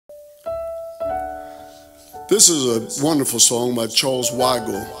This is a wonderful song by Charles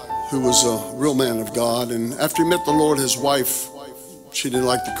Weigel, who was a real man of God. And after he met the Lord, his wife, she didn't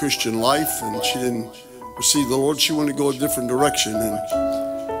like the Christian life and she didn't receive the Lord. She wanted to go a different direction, and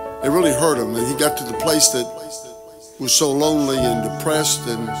it really hurt him. And he got to the place that was so lonely and depressed,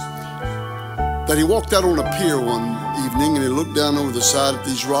 and that he walked out on a pier one evening and he looked down over the side at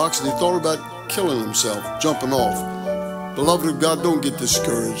these rocks and he thought about killing himself, jumping off. Beloved of God, don't get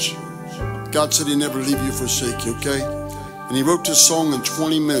discouraged. God said he never leave you, forsake you, okay? And he wrote this song in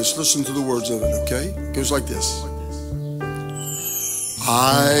 20 minutes. Listen to the words of it, okay? It goes like this.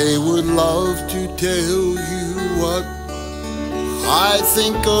 I would love to tell you what I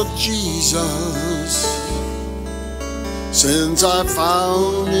think of Jesus, since I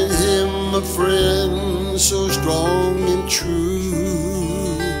found in him a friend so strong and true.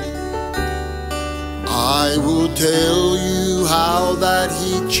 I will tell you how that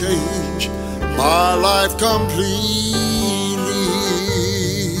he changed my life completely.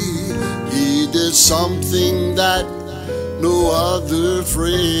 He did something that no other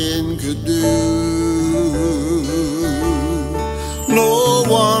friend could do. No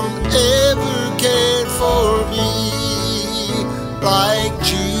one ever cared for me like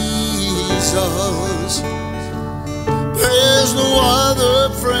Jesus. There's no other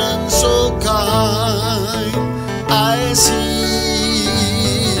friend so kind I see.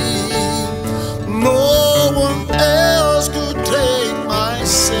 No one else could take my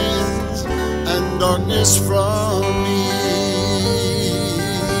sins and darkness from me.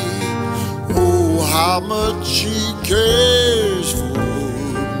 Oh, how much he cares for me.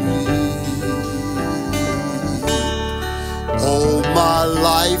 All my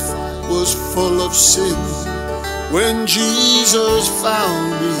life was full of sin when Jesus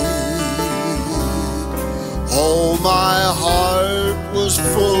found me. All my heart was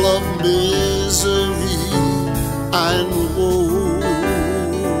full of misery and woe.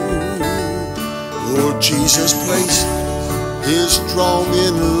 Lord Jesus placed his strong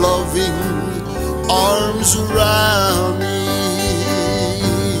and loving arms around me,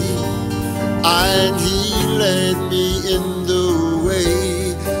 and he led me in the way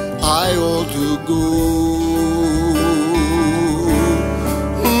I ought to go.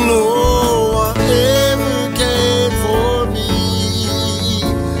 No one ever cared for me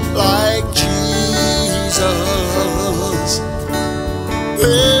like Jesus.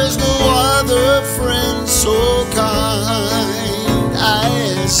 There's no other friend so kind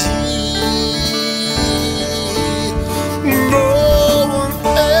as he. No one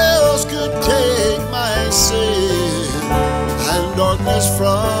else could take my sin and darkness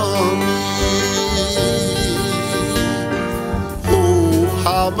from me. Oh,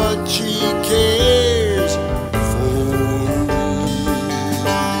 how much he cares for me.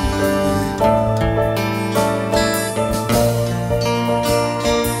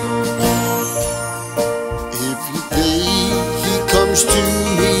 If you think he comes to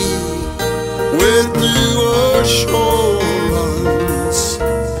me with new assurance,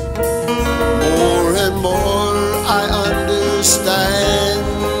 more and more I understand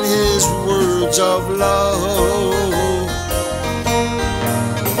his words of love.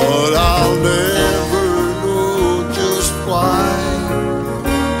 But I'll never know just why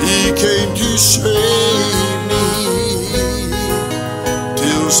he came to save me,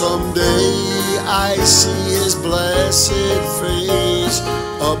 till someday I see his blessed face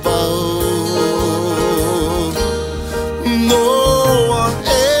above. No one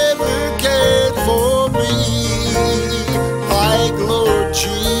ever cared for me like Lord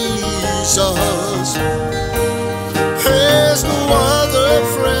Jesus. There's no other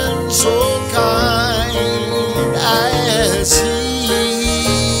friend so kind as he.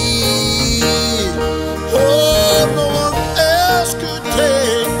 Oh, no one else could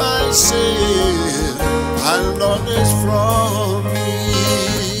take my sin and darkness from me.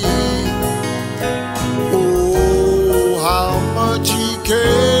 Oh, how much he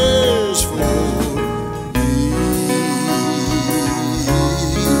cares for me.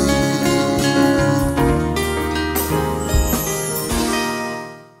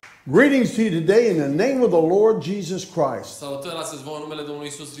 Greetings to you today in the name of the Lord Jesus Christ. Salutări astăzi vouă în numele Domnului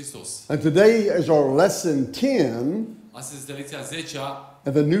Iisus Hristos. And today is our lesson 10 Astăzi este lecția 10-a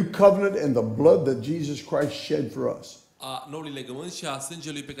of the new covenant and the blood that Jesus Christ shed for us. a noului legământ și a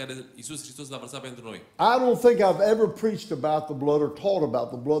sângelui pe care Iisus Hristos l-a vărsat pentru noi. I don't think I've ever preached about the blood or taught about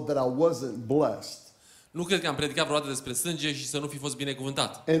the blood that I wasn't blessed. Nu cred că am predicat vreodată despre sânge și să nu fi fost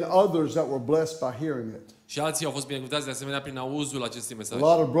binecuvântat. And others that were blessed by hearing it. Și alții au fost binecuvântați de asemenea prin auzul acestui mesaj.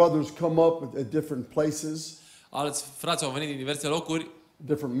 A lot of brothers come up at different places. Alți frați au venit din diverse locuri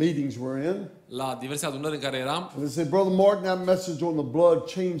different meetings we're in. la diverse adunări în care eram And they say, Brother Martin, that message on the blood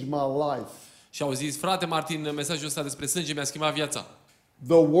changed my life. și au zis, frate Martin, mesajul ăsta despre sânge mi-a schimbat viața.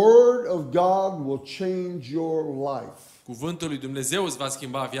 The Word of God will change your life. Cuvântul lui Dumnezeu îți va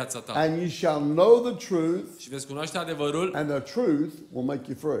schimba viața ta. And you shall know the truth, Și veți cunoaște adevărul and the truth will make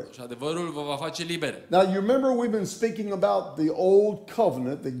you free. și adevărul vă va face liber. Now, you remember we've been speaking about the old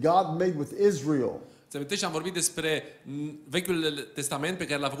covenant that God made with Israel. Ți amintești, am vorbit despre Vechiul Testament pe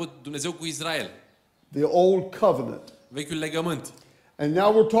care l-a făcut Dumnezeu cu Israel. The old covenant. Vechiul legământ. And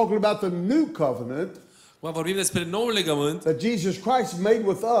now we're talking about the new covenant Acum vorbim despre noul legământ that Jesus Christ made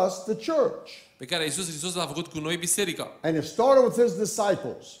with us, the church. pe care Iisus Hristos l-a făcut cu noi biserica. And it started with his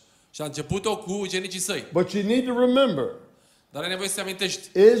disciples. Și a început-o cu ucenicii săi. But you need to remember, Dar ai nevoie să te amintești.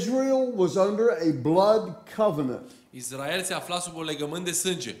 Israel was under a blood covenant. Israel se afla sub un legământ de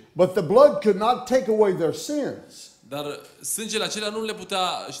sânge. But the blood could not take away their sins. Dar sângele acela nu le putea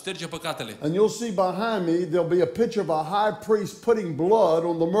șterge păcatele. And you'll see behind me, there'll be a picture of a high priest putting blood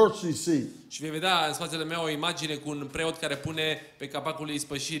on the mercy seat. Și vei vedea în spatele meu o imagine cu un preot care pune pe capacul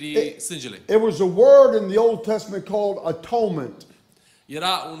ispășirii sângele. It was a word in the Old Testament called atonement.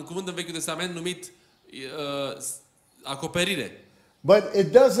 Era un cuvânt în Vechiul Testament numit acoperire. But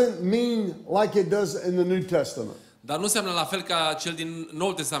it doesn't mean like it does in the New Testament. Dar nu înseamnă la fel ca cel din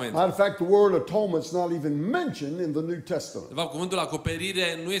Noul Testament. Matter of fact, the word atonement is not even mentioned in the New Testament. De fapt, cuvântul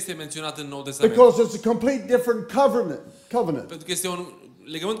acoperire nu este menționat în Noul Testament. Because it's a complete different covenant. Pentru că este un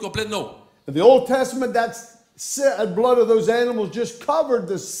legământ complet nou. In the Old Testament, that blood of those animals just covered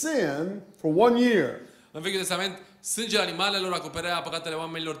the sin for 1 year. În Vechiul Testament, sângele animalelor acoperea păcatele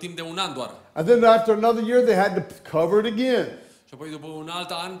oamenilor timp de un an doar. And then after another year, they had to cover it again. Și apoi după un alt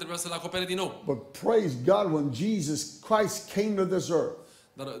an trebuia să-l acopere din nou. But praise God, when Jesus Christ came to this earth.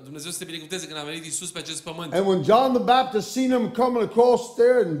 Dar Dumnezeu să te binecuvânteze când a venit Iisus pe acest pământ. And when John the Baptist seen him coming across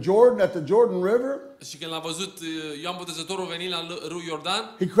there in Jordan, at the Jordan River, Și când l-a văzut Ioan Botezătorul venind la râul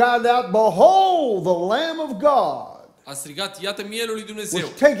Iordan, he cried out, Behold, the Lamb of God, a strigat, iată mielul lui Dumnezeu,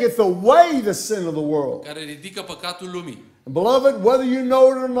 which taketh away the sin of the world. care ridică păcatul lumii. And beloved, whether you know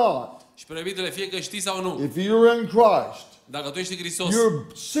it or not, Și preobitele, fie că știi sau nu, if you're in Christ, dacă tu ești în Hristos, your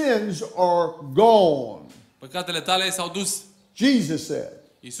sins are gone. păcatele tale s-au dus. Jesus said.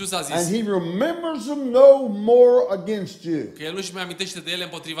 Iisus a And zis he remembers them no more against you. că El nu-și mai amintește de ele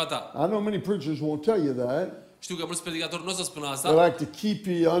împotriva ta. I know many preachers won't tell you that. Știu că mulți predicatori nu o să spună They asta. like to keep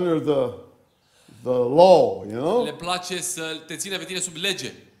you under the law, you know? Le place să te țină pe tine sub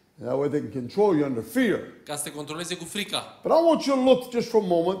lege, That way they can control you under fear. ca să te controleze cu frica. But I want you to look just for a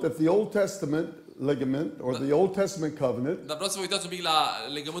moment at the Old Testament ligament or the Old Testament covenant, Dar vreau să vă uitați un pic la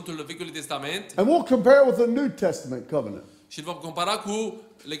legământul Vechiului Testament and we'll compare it with the New Testament covenant. și îl vom compara cu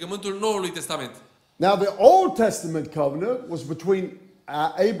legământul Noului Testament. Now, the Old Testament covenant was between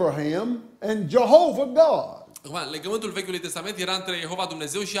Abraham and Jehovah God. Acum, legământul Vechiului Testament era între Jehova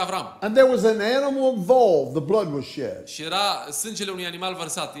Dumnezeu și Avram. And there was an animal involved, the blood was shed. Și era sângele unui animal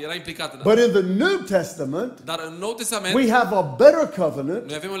vărsat, era implicat în But asta. in the New Testament, Dar în Noul Testament, we have a better covenant,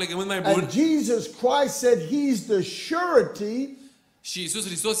 noi avem un legământ mai bun and Jesus Christ said he's the surety și Iisus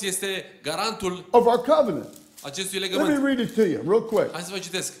Hristos este garantul of our covenant. acestui Let me legământ. read it to you real quick. Hai să vă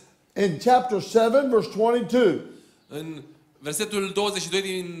citesc. In chapter 7, verse 22, În versetul 22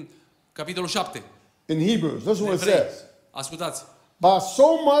 din capitolul 7. in Hebrews, this is what it Evrei. says. Ascultați. By so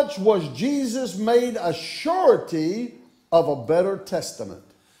much was Jesus made a surety of a better testament.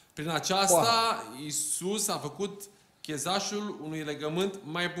 Prin aceasta, Iisus a făcut chezașul unui legământ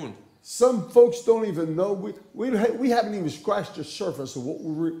mai bun. Some folks don't even know, we haven't even scratched the surface of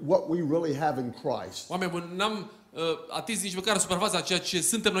what we really have in Christ. Oameni buni, n-am atins nici măcar suprafața a ceea ce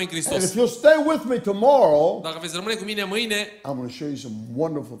suntem noi în And if Hristos. you'll stay with me tomorrow, Dacă veți rămâne cu mine mâine, I'm going to show you some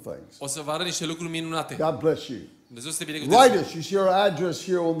wonderful things. o să vă arăt niște lucruri minunate. God bless you. Dumnezeu să te Write binecuvânteze. us. You see our address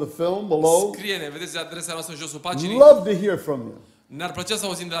here on the film below. Scrie-ne, vedeți adresa noastră în josul paginii. Love to hear from you. Ne-ar plăcea să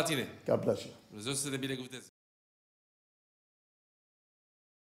auzim de la tine. God bless you. Dumnezeu să te binecuvânteze.